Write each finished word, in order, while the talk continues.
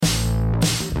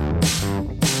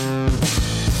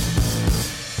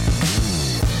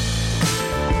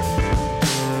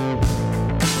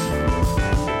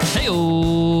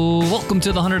Welcome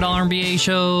to the $100 MBA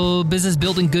show. Business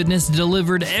building goodness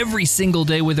delivered every single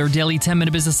day with our daily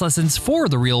 10-minute business lessons for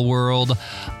the real world.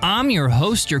 I'm your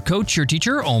host, your coach, your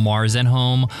teacher, Omar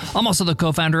Zenhom. I'm also the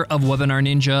co-founder of Webinar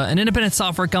Ninja, an independent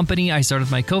software company I started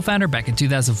with my co-founder back in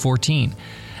 2014.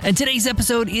 And today's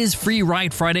episode is Free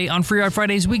Ride Friday. On Free Ride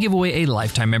Fridays, we give away a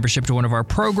lifetime membership to one of our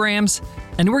programs.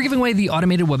 And we're giving away the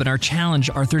Automated Webinar Challenge,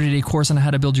 our 30-day course on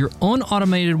how to build your own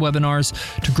automated webinars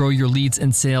to grow your leads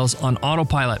and sales on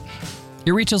autopilot.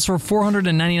 It retails for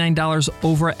 $499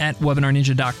 over at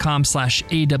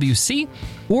webinarninja.com/AWC,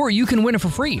 or you can win it for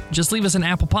free. Just leave us an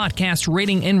Apple Podcast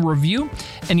rating and review,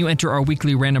 and you enter our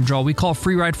weekly random draw we call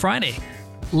Free Ride Friday.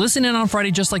 Listen in on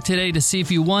Friday just like today to see if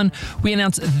you won. We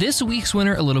announce this week's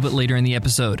winner a little bit later in the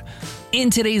episode. In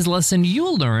today's lesson,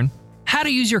 you'll learn how to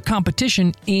use your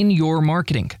competition in your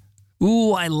marketing.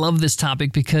 Ooh, I love this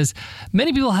topic because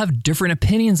many people have different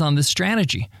opinions on this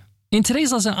strategy. In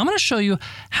today's lesson, I'm going to show you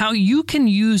how you can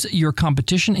use your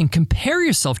competition and compare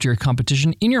yourself to your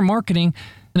competition in your marketing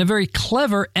in a very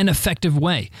clever and effective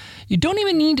way. You don't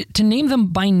even need to name them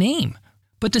by name.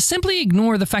 But to simply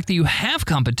ignore the fact that you have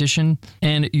competition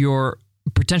and your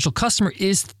potential customer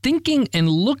is thinking and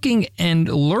looking and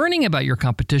learning about your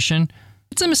competition,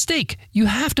 it's a mistake. You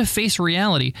have to face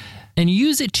reality and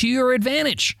use it to your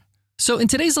advantage. So in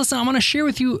today's lesson, I'm going to share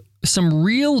with you some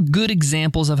real good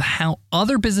examples of how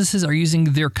other businesses are using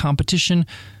their competition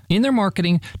in their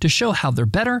marketing to show how they're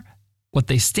better, what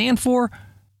they stand for,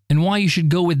 and why you should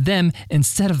go with them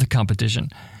instead of the competition.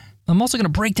 I'm also going to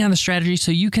break down the strategy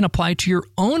so you can apply it to your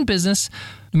own business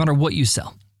no matter what you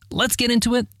sell. Let's get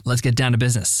into it. Let's get down to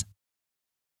business.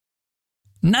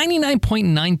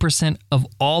 99.9% of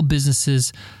all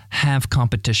businesses have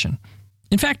competition.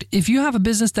 In fact, if you have a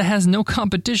business that has no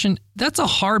competition, that's a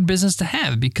hard business to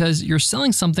have because you're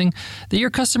selling something that your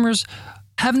customers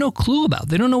have no clue about.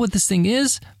 They don't know what this thing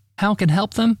is, how it can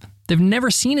help them. They've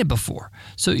never seen it before.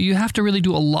 So you have to really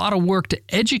do a lot of work to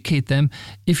educate them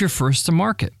if you're first to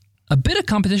market. A bit of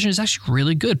competition is actually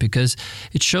really good because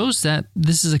it shows that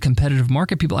this is a competitive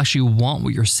market. People actually want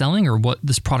what you're selling or what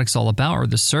this product's all about or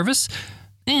this service.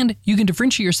 And you can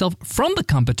differentiate yourself from the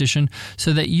competition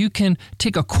so that you can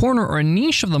take a corner or a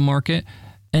niche of the market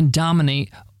and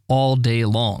dominate all day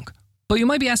long. But you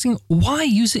might be asking, why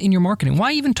use it in your marketing?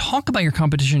 Why even talk about your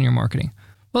competition in your marketing?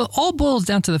 Well, it all boils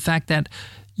down to the fact that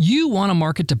you want to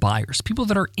market to buyers, people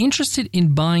that are interested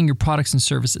in buying your products and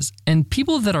services, and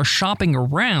people that are shopping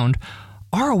around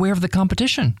are aware of the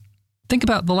competition. Think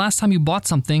about the last time you bought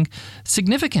something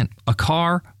significant, a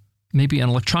car, maybe an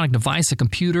electronic device, a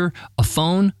computer, a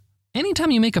phone. Anytime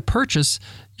you make a purchase,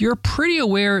 you're pretty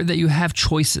aware that you have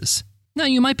choices. Now,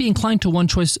 you might be inclined to one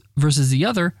choice versus the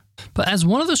other, but as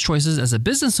one of those choices, as a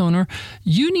business owner,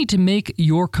 you need to make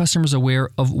your customers aware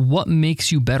of what makes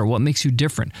you better, what makes you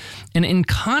different. And in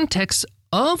context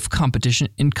of competition,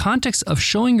 in context of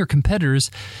showing your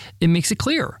competitors, it makes it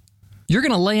clearer. You're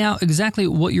going to lay out exactly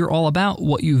what you're all about,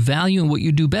 what you value, and what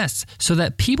you do best, so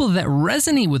that people that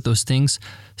resonate with those things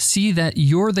see that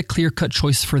you're the clear-cut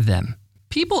choice for them.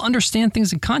 People understand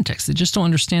things in context. They just don't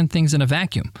understand things in a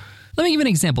vacuum. Let me give you an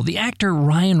example. The actor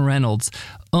Ryan Reynolds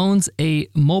owns a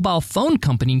mobile phone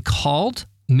company called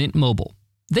Mint Mobile.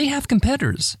 They have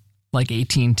competitors like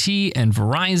AT&T and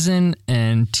Verizon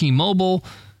and T-Mobile,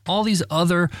 all these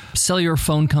other cellular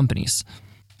phone companies.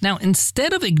 Now,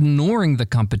 instead of ignoring the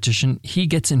competition, he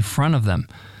gets in front of them.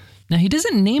 Now, he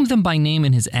doesn't name them by name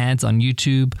in his ads on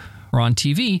YouTube or on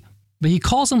TV, but he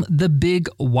calls them the big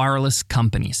wireless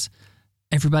companies.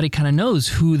 Everybody kind of knows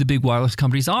who the big wireless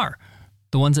companies are.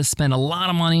 The ones that spend a lot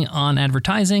of money on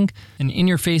advertising and in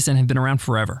your face and have been around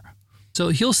forever. So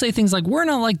he'll say things like, we're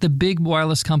not like the big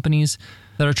wireless companies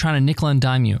that are trying to nickel and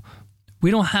dime you. We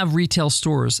don't have retail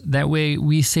stores. That way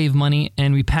we save money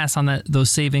and we pass on those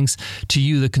savings to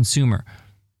you, the consumer.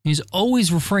 He's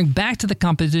always referring back to the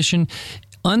competition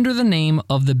under the name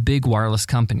of the big wireless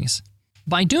companies.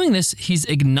 By doing this, he's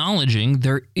acknowledging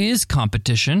there is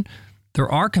competition,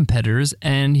 there are competitors,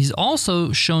 and he's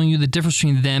also showing you the difference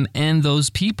between them and those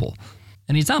people.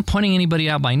 And he's not pointing anybody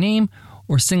out by name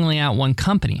or singling out one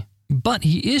company, but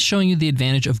he is showing you the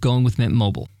advantage of going with Mint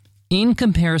Mobile in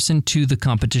comparison to the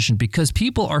competition because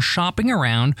people are shopping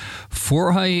around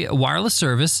for a wireless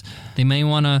service. They may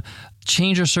want to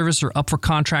change their service or up for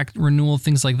contract renewal,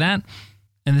 things like that.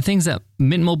 And the things that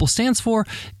Mint Mobile stands for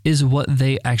is what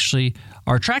they actually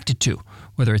are attracted to,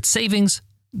 whether it's savings,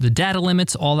 the data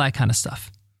limits, all that kind of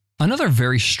stuff. Another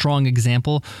very strong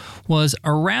example was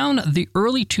around the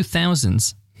early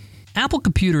 2000s, Apple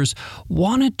computers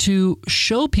wanted to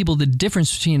show people the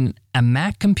difference between a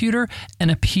Mac computer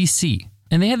and a PC.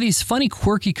 And they had these funny,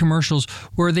 quirky commercials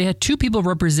where they had two people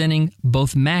representing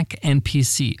both Mac and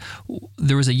PC.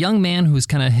 There was a young man who was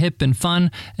kind of hip and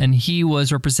fun, and he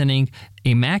was representing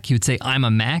a Mac. He would say, "I'm a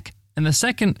Mac." And the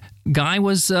second guy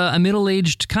was a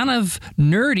middle-aged, kind of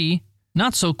nerdy,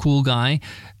 not so cool guy,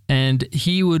 and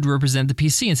he would represent the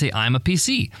PC and say, "I'm a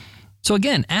PC." So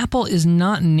again, Apple is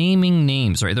not naming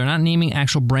names, right? They're not naming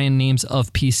actual brand names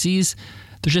of PCs.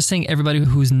 They're just saying everybody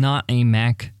who's not a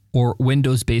Mac or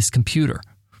Windows-based computer.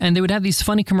 And they would have these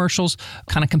funny commercials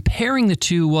kind of comparing the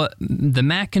two, what the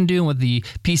Mac can do and what the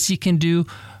PC can do,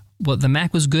 what the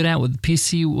Mac was good at, what the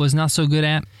PC was not so good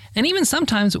at, and even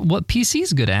sometimes what PC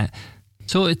is good at.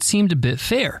 So it seemed a bit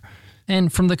fair.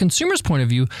 And from the consumer's point of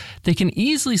view, they can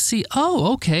easily see,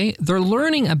 oh, okay, they're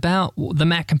learning about the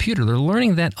Mac computer. They're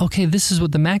learning that, okay, this is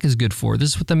what the Mac is good for.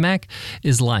 This is what the Mac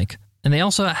is like. And they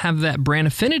also have that brand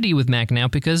affinity with Mac now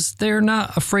because they're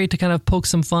not afraid to kind of poke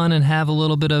some fun and have a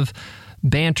little bit of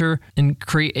banter and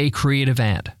create a creative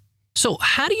ad. So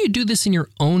how do you do this in your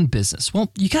own business?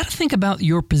 Well, you got to think about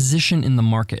your position in the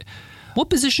market.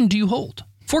 What position do you hold?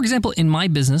 For example, in my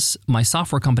business, my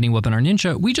software company, Webinar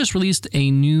Ninja, we just released a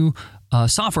new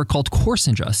software called Course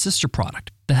Ninja, a sister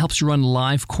product that helps you run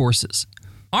live courses.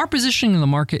 Our positioning in the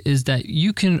market is that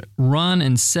you can run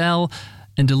and sell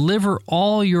and deliver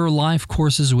all your live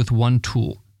courses with one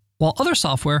tool. While other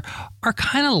software are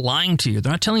kind of lying to you.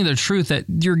 They're not telling you the truth that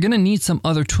you're going to need some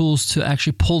other tools to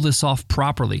actually pull this off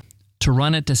properly, to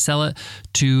run it, to sell it,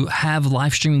 to have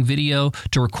live streaming video,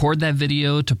 to record that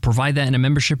video, to provide that in a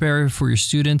membership area for your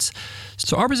students.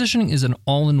 So our positioning is an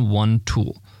all-in-one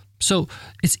tool. So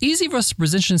it's easy for us to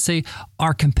position and say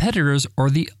our competitors or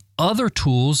the other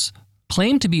tools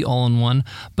claim to be all-in-one,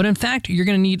 but in fact, you're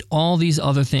going to need all these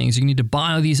other things. You need to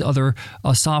buy these other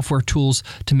software tools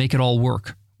to make it all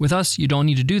work. With us, you don't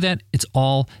need to do that. It's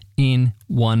all in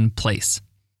one place.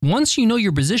 Once you know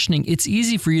your positioning, it's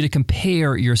easy for you to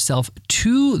compare yourself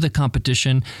to the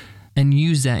competition and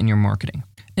use that in your marketing.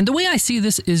 And the way I see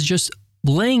this is just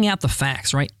laying out the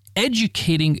facts, right?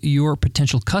 Educating your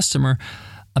potential customer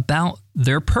about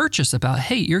their purchase, about,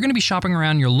 hey, you're going to be shopping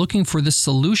around, you're looking for this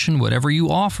solution, whatever you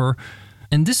offer,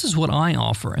 and this is what I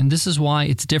offer, and this is why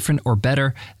it's different or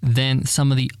better than some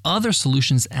of the other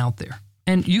solutions out there.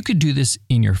 And you could do this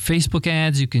in your Facebook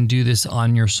ads, you can do this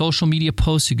on your social media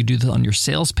posts, you could do this on your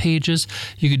sales pages,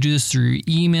 you could do this through your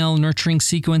email nurturing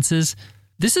sequences.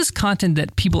 This is content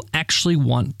that people actually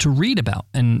want to read about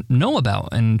and know about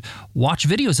and watch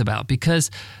videos about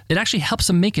because it actually helps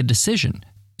them make a decision.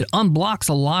 It unblocks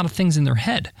a lot of things in their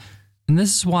head. And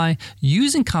this is why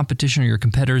using competition or your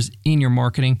competitors in your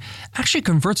marketing actually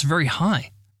converts very high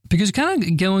because you're kind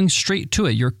of going straight to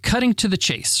it. You're cutting to the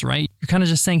chase, right? You're kind of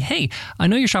just saying, hey, I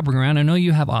know you're shopping around. I know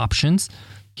you have options.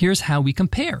 Here's how we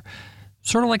compare.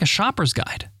 Sort of like a shopper's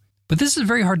guide. But this is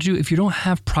very hard to do if you don't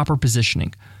have proper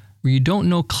positioning, where you don't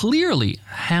know clearly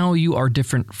how you are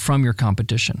different from your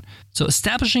competition. So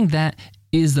establishing that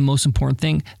is the most important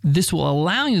thing. This will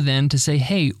allow you then to say,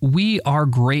 hey, we are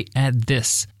great at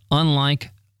this,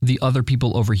 unlike the other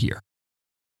people over here.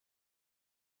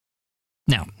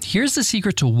 Now, here's the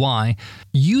secret to why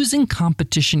using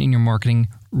competition in your marketing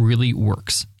really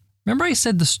works. Remember I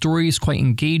said the story is quite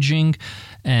engaging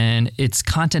and it's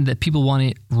content that people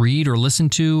want to read or listen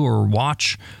to or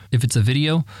watch if it's a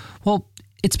video? Well,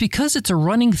 it's because it's a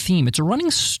running theme. It's a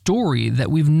running story that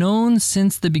we've known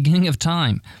since the beginning of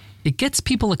time. It gets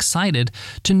people excited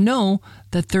to know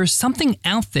that there's something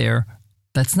out there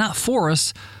that's not for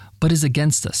us, but is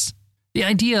against us. The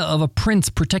idea of a prince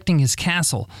protecting his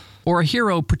castle or a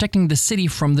hero protecting the city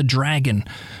from the dragon.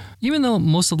 Even though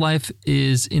most of life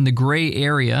is in the gray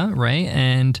area, right,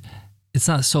 and it's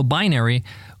not so binary,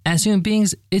 as human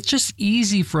beings, it's just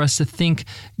easy for us to think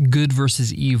good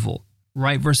versus evil,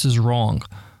 right versus wrong,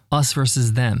 us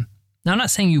versus them. Now, I'm not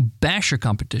saying you bash your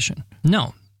competition.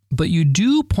 No, but you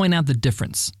do point out the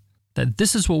difference, that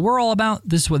this is what we're all about,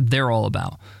 this is what they're all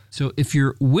about. So if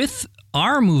you're with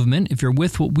our movement, if you're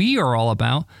with what we are all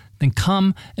about, then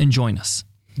come and join us.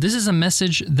 This is a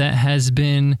message that has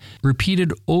been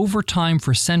repeated over time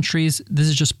for centuries. This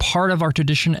is just part of our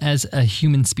tradition as a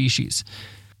human species.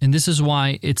 And this is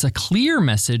why it's a clear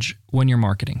message when you're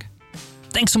marketing.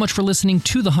 Thanks so much for listening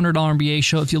to the $100 MBA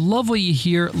show. If you love what you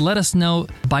hear, let us know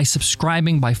by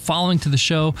subscribing, by following to the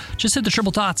show. Just hit the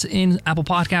triple dots in Apple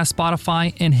Podcasts,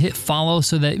 Spotify, and hit follow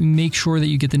so that you make sure that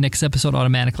you get the next episode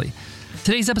automatically.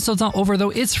 Today's episode's not over though.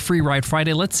 It's Free Ride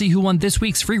Friday. Let's see who won this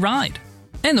week's free ride.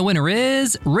 And the winner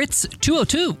is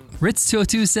Ritz202.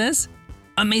 Ritz202 says,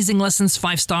 amazing lessons,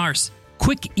 5 stars.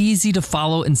 Quick, easy to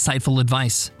follow, insightful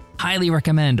advice. Highly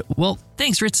recommend. Well,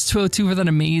 thanks, Ritz202, for that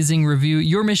amazing review.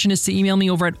 Your mission is to email me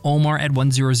over at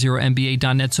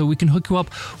omar@100mba.net so we can hook you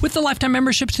up with the lifetime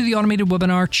membership to the Automated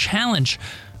Webinar Challenge.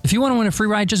 If you want to win a free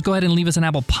ride, just go ahead and leave us an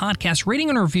Apple Podcast rating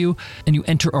and a review, and you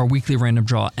enter our weekly random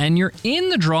draw. And you're in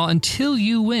the draw until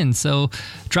you win. So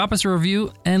drop us a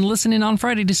review and listen in on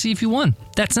Friday to see if you won.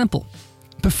 That simple.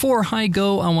 Before I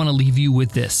go, I want to leave you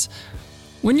with this.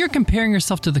 When you're comparing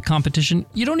yourself to the competition,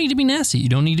 you don't need to be nasty. You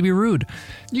don't need to be rude.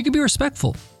 You can be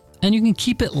respectful, and you can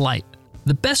keep it light.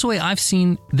 The best way I've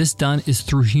seen this done is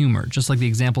through humor, just like the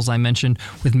examples I mentioned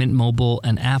with Mint Mobile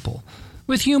and Apple.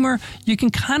 With humor, you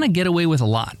can kind of get away with a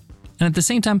lot. And at the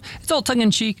same time, it's all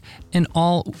tongue-in-cheek and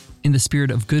all in the spirit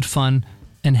of good fun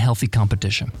and healthy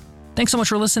competition. Thanks so much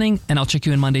for listening, and I'll check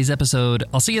you in Monday's episode.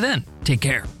 I'll see you then. Take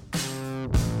care.